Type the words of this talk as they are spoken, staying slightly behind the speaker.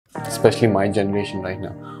especially my generation right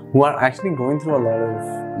now, who are actually going through a lot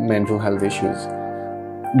of mental health issues.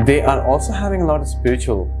 They are also having a lot of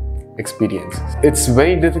spiritual experiences. It's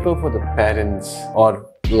very difficult for the parents or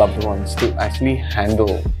loved ones to actually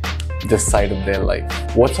handle this side of their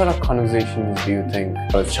life. What sort of conversations do you think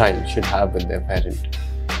a child should have with their parent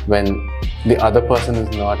when the other person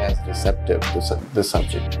is not as receptive to the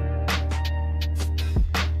subject?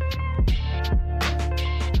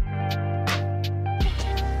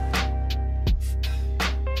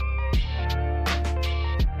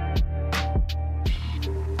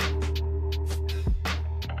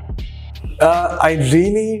 I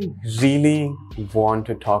really want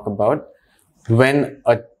to talk about when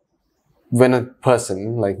a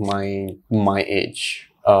person like my age,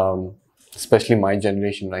 especially my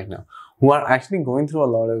generation right now, who are actually going through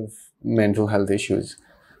a lot of mental health issues,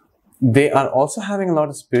 they are also having a lot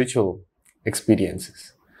of spiritual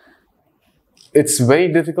experiences. It's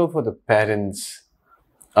very difficult for the parents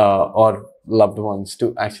or loved ones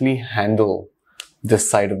to actually handle this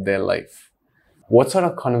side of their life. What sort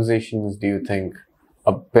of conversations do you think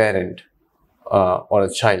a parent or a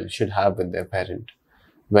child should have with their parent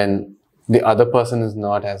when the other person is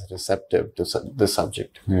not as receptive to the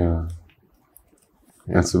subject? Yeah.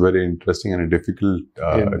 That's a very interesting and a difficult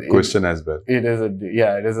question as well. It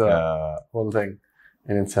is a whole thing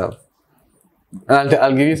in itself. And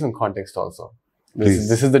I'll give you some context also.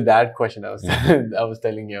 This is the dad question I was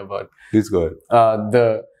telling you about. Please go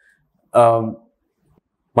ahead.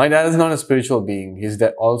 My dad is not a spiritual being. He's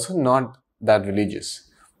also not that religious.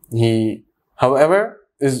 He, however,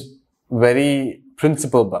 is very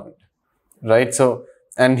principle bound, right? So,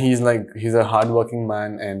 and he's a hardworking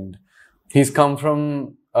man, and he's come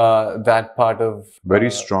from that part of very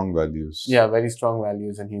strong values. Yeah, very strong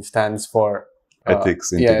values, and he stands for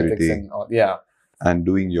ethics, integrity, ethics and all, and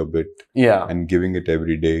doing your bit. Yeah, and giving it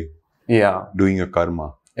every day. Yeah, doing your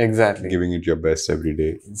karma. Exactly. Giving it your best every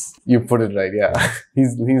day. You put it right, yeah.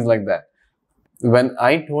 He's like that. When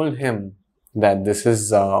I told him that this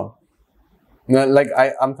is, I'm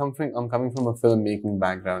coming from a filmmaking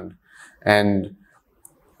background, and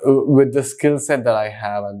with the skill set that I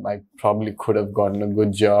have, I probably could have gotten a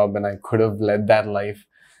good job, and I could have led that life.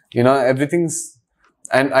 You know,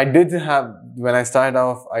 and I did have, when I started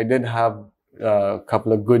off, I did have a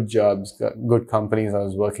couple of good jobs, good companies I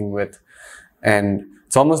was working with, and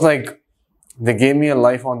it's almost like they gave me a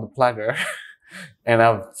life on the platter and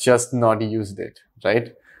I've just not used it,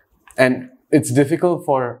 right? And it's difficult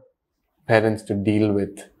for parents to deal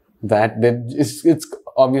with that. It's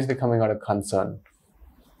obviously coming out of concern.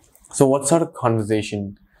 So what sort of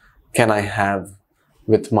conversation can I have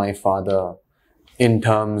with my father in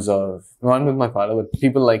terms of, not with my father, with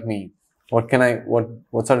people like me? What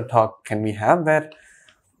sort of talk can we have that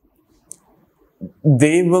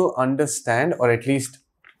they will understand, or at least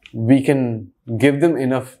we can give them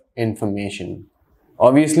enough information?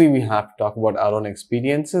 Obviously, we have to talk about our own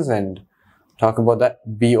experiences and talk about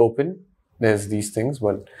that. Be open. There's these things,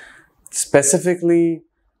 but specifically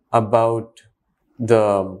about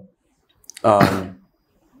the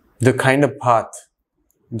kind of path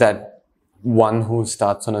that one who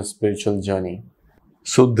starts on a spiritual journey.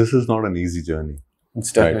 So this is not an easy journey.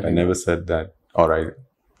 It's definitely right. I never said that.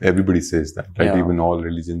 Everybody says that, right? Yeah. Even all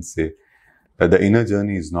religions say that the inner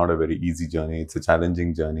journey is not a very easy journey. It's a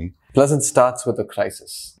challenging journey. Plus, it starts with a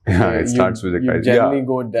crisis. Yeah, it starts with a crisis. You generally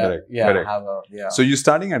go down. Correct. So you're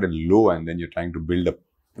starting at a low and then you're trying to build up,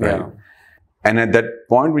 right? Yeah. And at that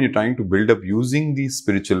point, when you're trying to build up using the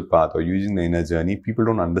spiritual path or using the inner journey, people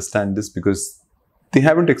don't understand this because they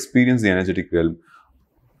haven't experienced the energetic realm.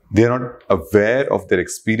 They're not aware of their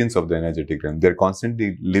experience of the energetic realm. They're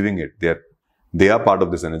constantly living it. They are part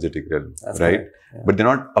of this energetic realm, right? Right. Yeah. But they're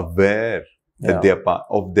not aware that they are part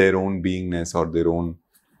of their own beingness or their own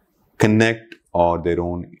connect or their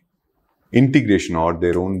own integration or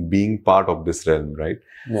their own being part of this realm, right?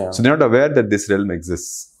 Yeah. So they're not aware that this realm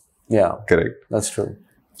exists. Yeah. Correct. That's true.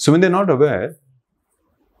 So when they're not aware,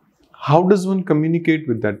 how does one communicate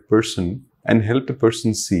with that person and help the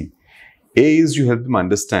person see? A is you help them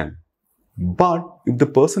understand. But if the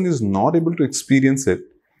person is not able to experience it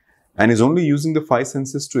and is only using the 5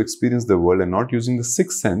 senses to experience the world and not using the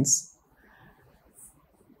 6th sense,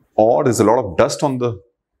 or there's a lot of dust on the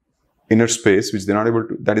inner space which they're not able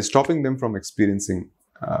to, that is stopping them from experiencing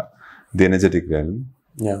the energetic realm.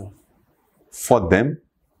 Yeah. For them,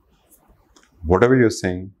 whatever you're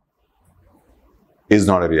saying is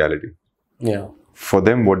not a reality. Yeah. For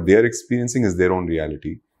them, what they're experiencing is their own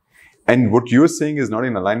reality. And what you're saying is not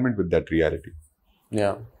in alignment with that reality.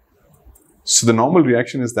 Yeah. So the normal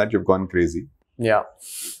reaction is that you've gone crazy. Yeah.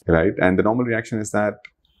 Right? And the normal reaction is that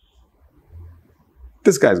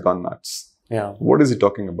this guy's gone nuts. Yeah. What is he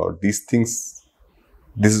talking about? These things,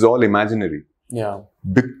 this is all imaginary. Yeah.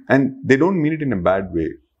 And they don't mean it in a bad way.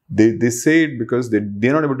 They say it because they're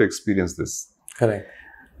not able to experience this. Correct.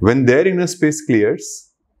 When their inner space clears,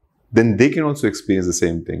 then they can also experience the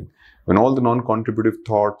same thing. When all the non-contributive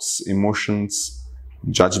thoughts, emotions,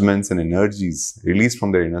 judgments and energies release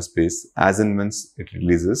from their inner space, as and when it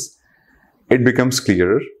releases, it becomes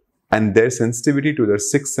clearer, and their sensitivity to their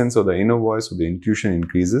sixth sense or the inner voice or the intuition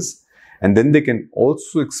increases, and then they can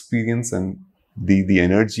also experience the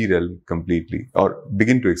energy realm completely, or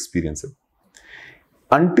begin to experience it.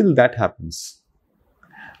 Until that happens,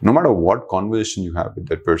 no matter what conversation you have with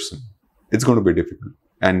that person, it's going to be difficult,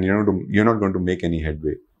 and you're not going to make any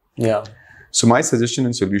headway. Yeah. So my suggestion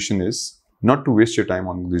and solution is not to waste your time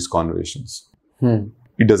on these conversations.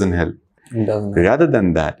 It doesn't help. It doesn't. Rather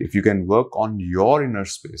than that, if you can work on your inner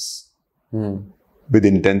space with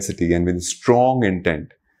intensity and with strong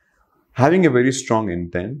intent, having a very strong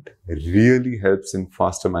intent really helps in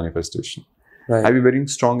faster manifestation. Right. Having a very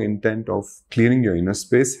strong intent of clearing your inner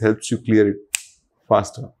space helps you clear it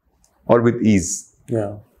faster or with ease.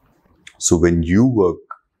 Yeah. So when you work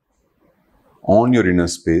on your inner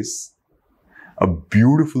space, a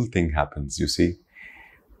beautiful thing happens, you see.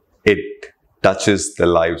 It touches the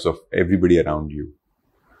lives of everybody around you.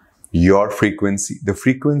 Your frequency, the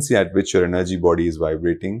frequency at which your energy body is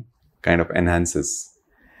vibrating kind of enhances.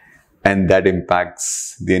 And that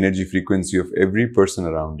impacts the energy frequency of every person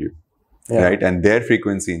around you, right? And their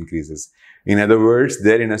frequency increases. In other words,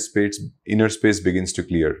 their inner space begins to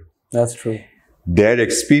clear. That's true. Their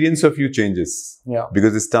experience of you changes. Yeah.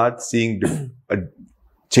 Because they start seeing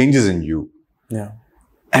changes in you. Yeah.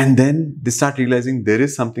 And then they start realizing there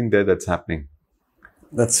is something there that's happening.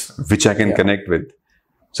 Which I can connect with.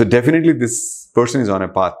 So definitely this person is on a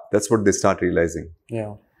path. That's what they start realizing.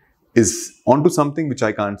 Yeah. Is onto something which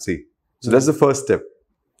I can't see. So that's the first step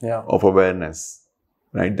of awareness,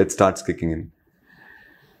 right? That starts kicking in.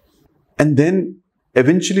 And then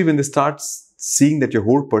eventually when they start seeing that your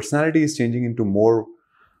whole personality is changing into more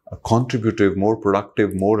contributive, more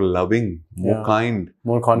productive, more loving, more kind,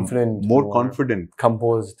 more confident, more confident,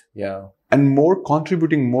 composed, and more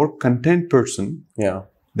contributing, more content person,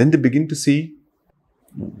 then they begin to see,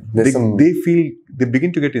 they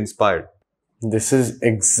begin to get inspired. This is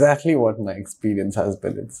exactly what my experience has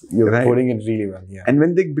been. You're putting it really well. Yeah. And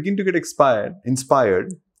when they begin to get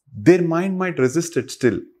inspired, their mind might resist it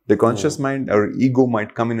still. The conscious mind or ego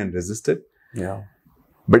might come in and resist it. Yeah.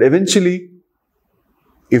 But eventually,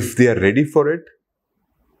 if they are ready for it,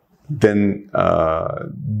 then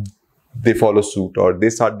they follow suit or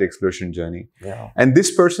they start the exploration journey. Yeah. And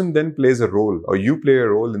this person then plays a role, or you play a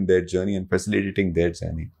role in their journey and facilitating their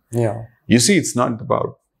journey. Yeah. You see, it's not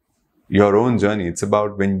about your own journey. It's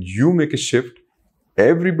about when you make a shift,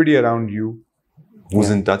 everybody around you who's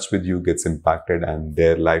in touch with you gets impacted and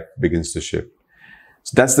their life begins to shift.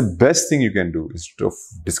 So that's the best thing you can do, instead of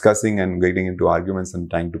discussing and getting into arguments and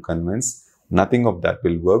trying to convince. Nothing of that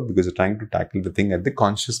will work because you're trying to tackle the thing at the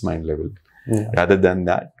conscious mind level. Yeah. Rather than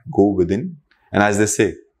that, go within. And as they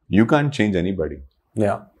say, you can't change anybody.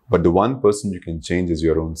 Yeah. But the one person you can change is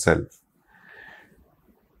your own self.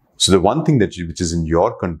 So the one thing which is in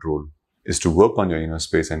your control is to work on your inner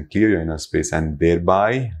space and clear your inner space. And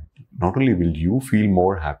thereby, not only will you feel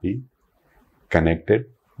more happy, connected,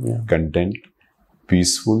 content,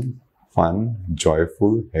 peaceful, fun,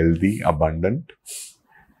 joyful, healthy, abundant,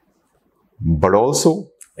 but also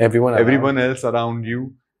everyone else around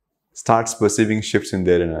you starts perceiving shifts in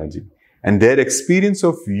their energy. And their experience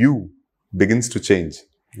of you begins to change.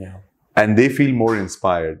 Yeah. And they feel more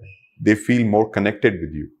inspired. They feel more connected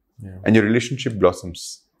with you. Yeah. And your relationship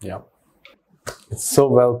blossoms. Yeah. It's so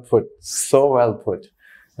well put. So well put.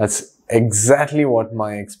 That's exactly what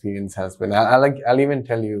my experience has been. I'll even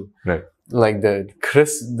tell you, like the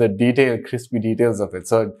crispy details of it.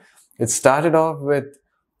 So it started off with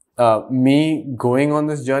me going on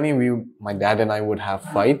this journey. My dad and I would have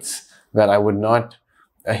fights where I would not,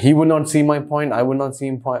 he would not see my point, I would not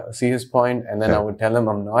see his point, and then I would tell him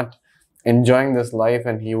I'm not enjoying this life,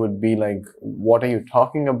 and he would be like, what are you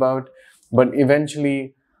talking about? But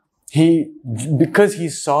eventually, because he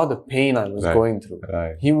saw the pain I was going through,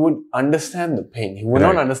 he would understand the pain. He would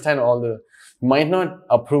not understand might not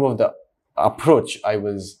approve of the approach I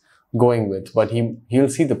was going with, but he'll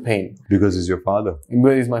see the pain. Because he's your father.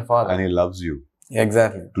 Because he's my father. And he loves you.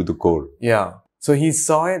 Exactly. To the core. Yeah. So he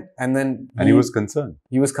saw it, and then... he was concerned.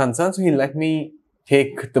 He was concerned, so he let me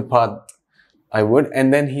take the path I would,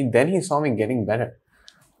 and then he saw me getting better.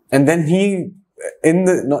 And then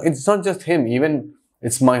it's not just him, even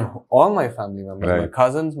it's all my family members, my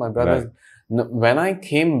cousins, my brothers, When I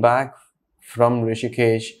came back from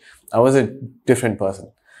Rishikesh, I was a different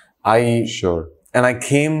person. Sure. And I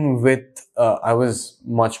came with, I was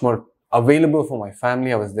much more available for my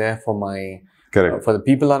family. I was there for Correct. for the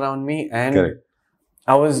people around me, and Correct.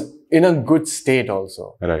 I was in a good state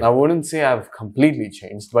also. Right. I wouldn't say I've completely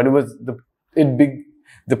changed, but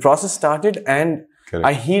the process started, and Correct.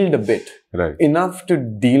 I healed a bit, Right. enough to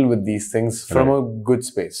deal with these things from Right. a good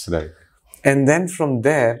space. Right. And then from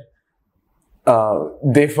there,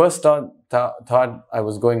 they first thought I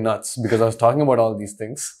was going nuts because I was talking about all these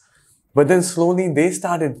things. But then slowly they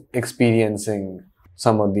started experiencing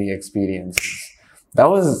some of the experiences. That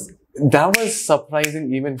was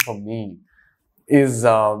surprising even for me. We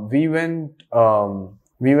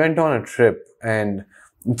went on a trip, and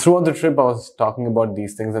throughout the trip I was talking about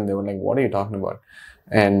these things, and they were like, "What are you talking about?"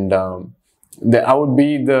 And I would be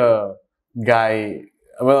the guy.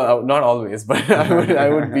 Well, not always, but I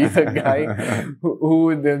would be the guy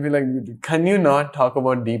who they'll be like, "Can you not talk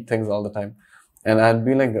about deep things all the time?" And I'd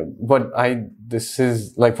be like, "But this is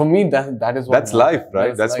like, for me, that is what That's life,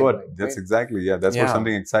 right? That's life, what. right? That's exactly. Yeah. That's what Yeah.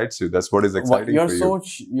 something excites you. That's what is exciting You're for so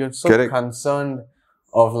you. you're so Correct. concerned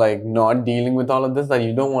of like not dealing with all of this that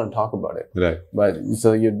you don't want to talk about it. Right. But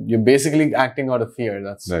so you're basically acting out of fear.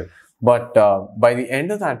 That's Right. But by the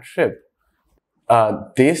end of that trip,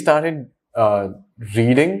 they started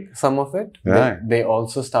reading some of it. Right. They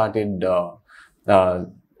also started.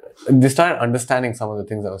 They started understanding some of the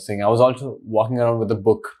things I was saying. I was also walking around with a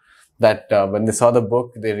book that when they saw the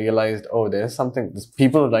book, they realized, oh, there's something. There's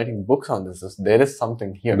people writing books on this. There is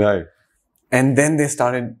something here. Right. And then they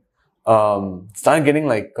started getting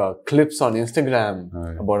like clips on Instagram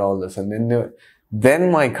Right. about all this. And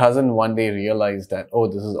then my cousin one day realized that, oh,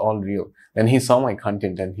 this is all real. And he saw my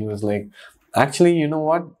content and he was like, actually, you know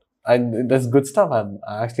what? That's good stuff. I'm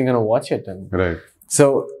actually going to watch it. And Right.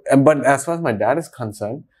 so, but as far as my dad is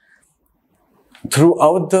concerned,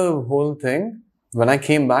 throughout the whole thing, when I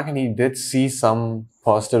came back and he did see some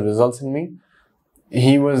positive results in me,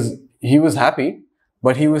 he was happy,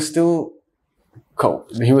 but he was still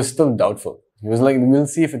doubtful. He was like, "We'll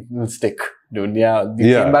see if it will stick, dude." Yeah, we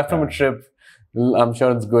came back from a trip. I'm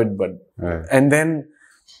sure it's good, but Right.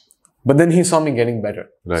 but then he saw me getting better.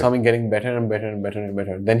 Right. Saw me getting better and better and better and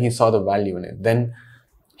better. Then he saw the value in it. Then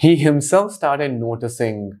he himself started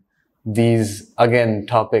noticing these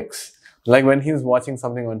topics. Like when he was watching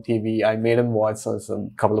something on TV, I made him watch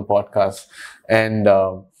some couple of podcasts, and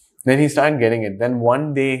then he started getting it. Then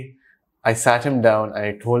one day, I sat him down and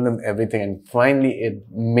I told him everything, and finally it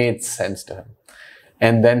made sense to him.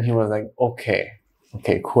 And then he was like, "Okay,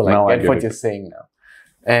 cool. Now I I get get what it." you're saying now."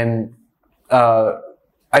 And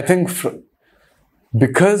I think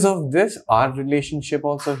because of this, our relationship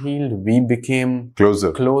also healed. We became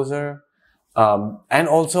closer, and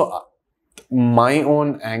also my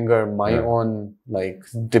own anger, my own like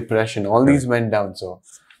depression, all these went down. So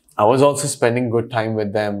I was also spending good time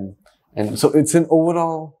with them, and so it's an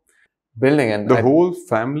overall building, and The whole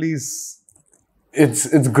family's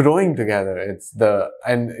it's growing together.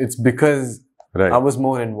 It's because right. I was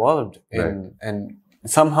more involved in, and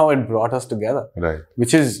somehow it brought us together, Right.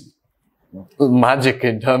 which is magic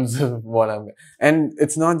in terms of and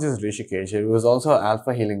it's not just Rishikesh, it was also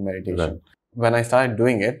alpha healing meditation. Right. When I started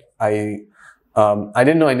doing it, I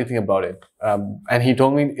didn't know anything about it, and he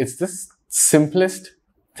told me it's the simplest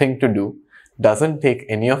thing to do, doesn't take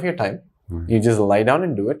any of your time. You just lie down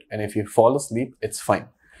and do it, and if you fall asleep, it's fine.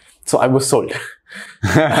 So I was sold.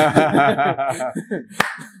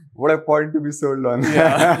 What a point to be sold on.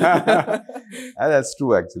 Yeah. That's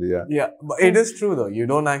true, actually. Yeah. Yeah, but it is true though. You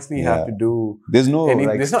don't actually have to do. There's no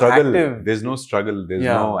there's no struggle. active- There's no struggle. There's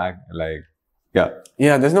Yeah. no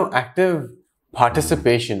Yeah, there's no active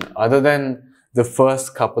participation other than the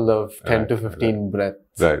first couple of 10 to 15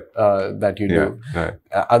 breaths that you do. Right.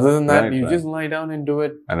 Other than that, Right, you right. just lie down and do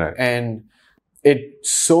it. Right. And it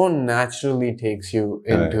so naturally takes you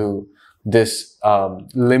into this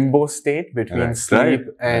limbo state between sleep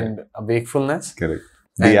and wakefulness. Correct.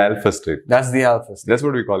 The alpha state. That's the alpha state. That's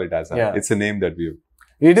what we call it as. Yeah. It's a name that we've.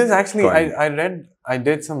 It is actually, Coined. I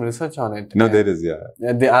did some research on it. No, there is,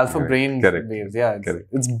 The alpha brain Correct. waves. Yeah, Correct.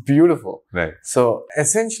 it's beautiful. Right. So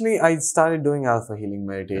essentially, I started doing alpha healing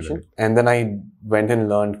meditation, Right. and then I went and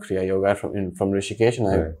learned Kriya Yoga from Rishikesh, and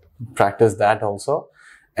I practiced that also.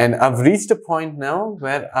 And I've reached a point now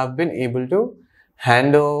where I've been able to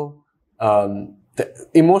handle the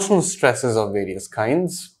emotional stresses of various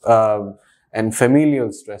kinds and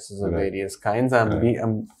familial stresses of various kinds.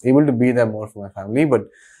 I'm able to be there more for my family, but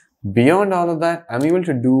beyond all of that, I'm able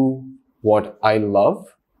to do what I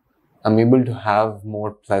love. I'm able to have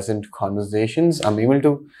more pleasant conversations. I'm able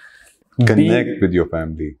to Connect with your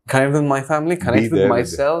family. Connect with my family, connect with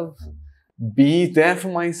myself, be there for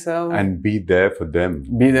myself. And be there for them.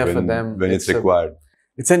 Be there for them. When it's required.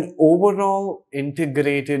 It's an overall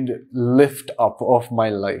integrated lift up of my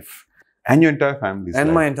life. And your entire family's life.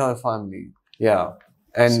 My entire family. Yeah.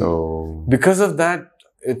 And so, because of that,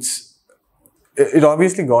 it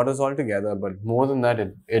obviously got us all together, but more than that,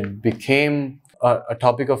 it became a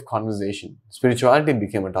topic of conversation. Spirituality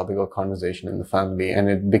became a topic of conversation in the family, and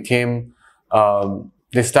it became,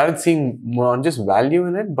 they started seeing not just value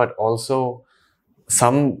in it, but also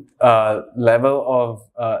some level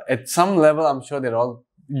of, at some level, I'm sure they're all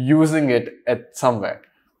using it at somewhere.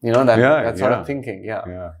 You know, that sort of thinking.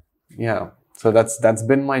 Yeah. So that's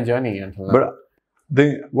been my journey until now.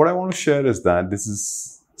 But what I want to share is that this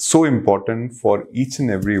is so important for each and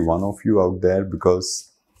every one of you out there, because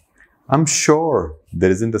I'm sure there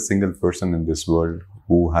isn't a single person in this world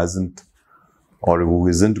who hasn't or who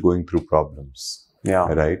isn't going through problems. Yeah.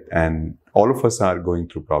 Right? And all of us are going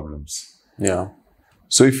through problems. Yeah.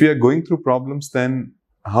 So if we are going through problems, then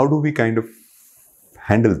how do we kind of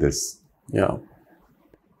handle this? Yeah.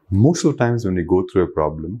 Most of the times when we go through a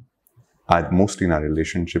problem, mostly in our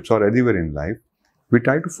relationships or anywhere in life, we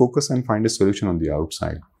try to focus and find a solution on the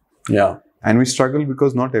outside. Yeah. And we struggle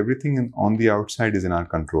because not everything on the outside is in our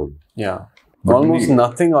control. Yeah. But almost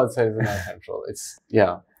nothing outside is in our control.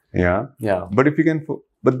 Yeah. Yeah. But if we can,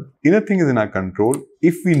 but inner thing is in our control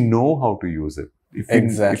if we know how to use it.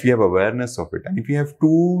 If we have awareness of it, and if we have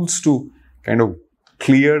tools to kind of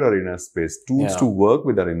clear our inner space, tools to work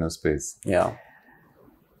with our inner space. Yeah.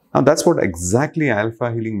 Now that's what exactly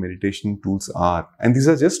Alpha Healing Meditation tools are. And these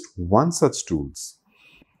are just one such tools.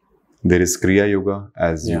 There is Kriya Yoga,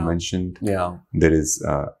 as you mentioned. Yeah. There is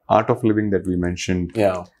Art of Living that we mentioned.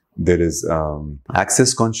 Yeah. There is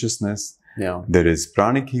Access Consciousness. Yeah. There is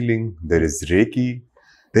Pranic Healing. There is Reiki.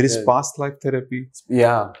 There is Past Life Therapy.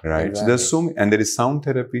 Yeah. Right. Exactly. So there's so many, and there is Sound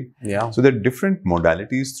Therapy. Yeah. So there are different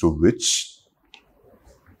modalities through which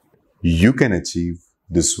you can achieve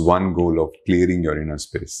this one goal of clearing your inner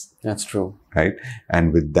space. That's true. Right.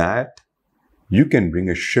 And with that, you can bring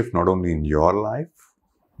a shift not only in your life,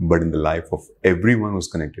 but in the life of everyone who's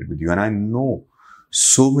connected with you. And I know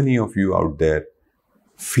so many of you out there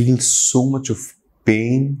feel so much of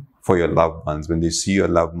pain for your loved ones when they see your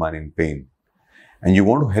loved one in pain. And you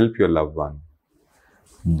want to help your loved one.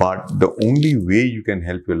 But the only way you can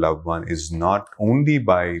help your loved one is not only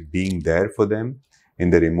by being there for them in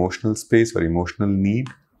their emotional space or emotional need,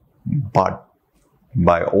 but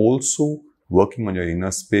by also working on your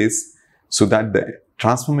inner space so that the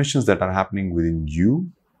transformations that are happening within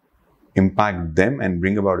you impact them and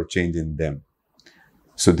bring about a change in them.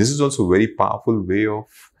 So this is also a very powerful way of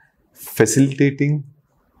facilitating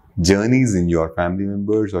journeys in your family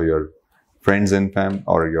members or your friends and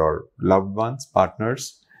or your loved ones,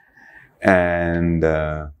 partners, and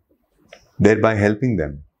thereby helping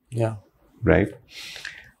them. Yeah. Right?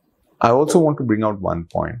 I also want to bring out one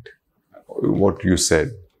point, what you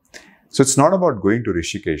said. So it's not about going to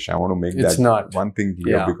Rishikesh. I want to make one thing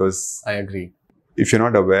clear, because I agree. If you're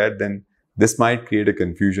not aware, then this might create a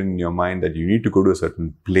confusion in your mind that you need to go to a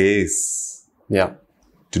certain place to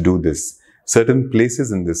do this. Certain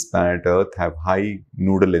places in this planet Earth have high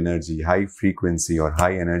nodal energy, high frequency or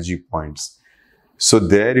high energy points. So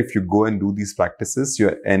there, if you go and do these practices,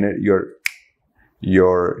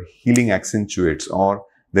 your healing accentuates or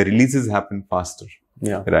the releases happen faster.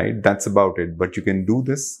 Yeah. Right? That's about it. But you can do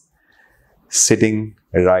this sitting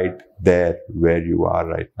right there where you are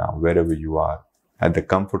right now, wherever you are, at the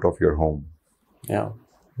comfort of your home. Yeah.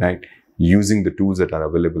 Right? Using the tools that are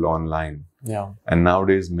available online. Yeah. And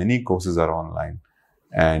nowadays, many courses are online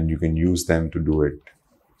and you can use them to do it.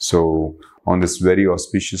 So on this very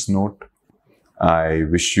auspicious note, I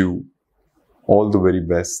wish you all the very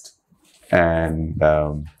best, and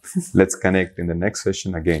let's connect in the next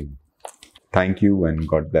session again. Thank you and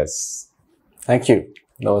God bless. Thank you.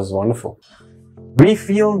 That was wonderful. We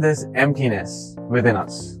feel this emptiness within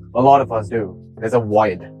us. A lot of us do. There's a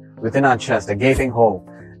void within our chest, a gaping hole,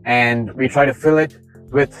 and we try to fill it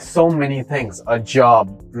with so many things: a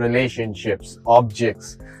job, relationships,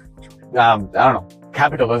 objects, I don't know,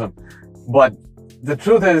 capitalism. But the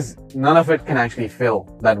truth is, none of it can actually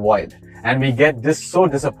fill that void. And we get so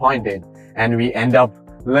disappointed, and we end up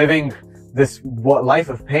living this life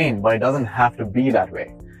of pain, but it doesn't have to be that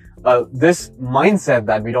way. This mindset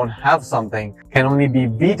that we don't have something can only be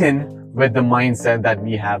beaten with the mindset that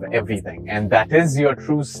we have everything. And that is your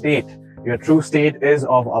true state. Your true state is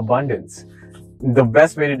of abundance. The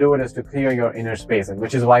best way to do it is to clear your inner space, and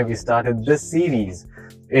which is why we started this series.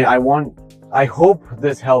 I hope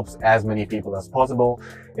this helps as many people as possible.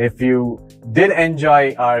 If you did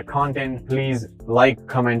enjoy our content, please like,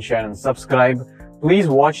 comment, share, and subscribe. Please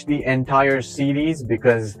watch the entire series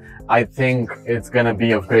because I think it's gonna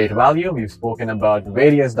be of great value. We've spoken about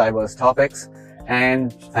various diverse topics,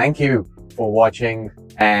 and thank you for watching,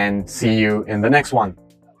 and see you in the next one.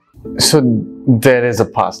 So there is a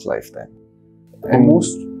past life then. For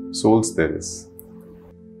most souls there is.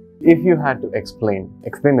 If you had to explain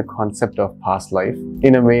the concept of past life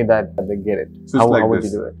in a way that they get it, So how like would you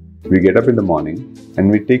this. do it? We get up in the morning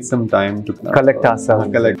and we take some time to Collect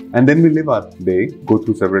ourselves. And then we live our day, go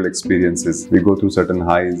through several experiences. We go through certain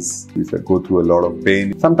highs, we go through a lot of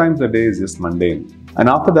pain. Sometimes the day is just mundane. And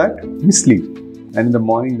after that, we sleep. And in the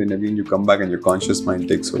morning, then again you come back and your conscious mind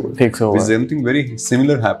takes over. Because something very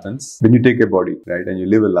similar happens when you take a body, right? And you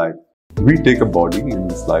live a life. We take a body in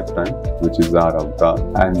this lifetime, which is our avatar,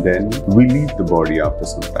 and then we leave the body after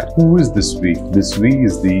some time. Who is this we? This we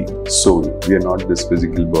is the soul. We are not this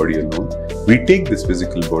physical body alone. We take this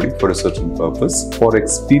physical body for a certain purpose, for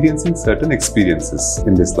experiencing certain experiences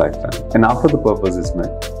in this lifetime. And after the purpose is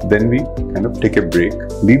met, then we kind of take a break,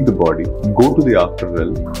 leave the body, go to the after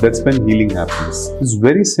realm. That's when healing happens. It's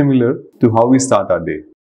very similar to how we start our day.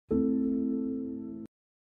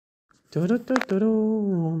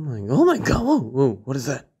 Oh my god, whoa, what is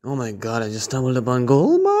that? Oh my god, I just stumbled upon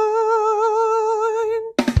gold mine.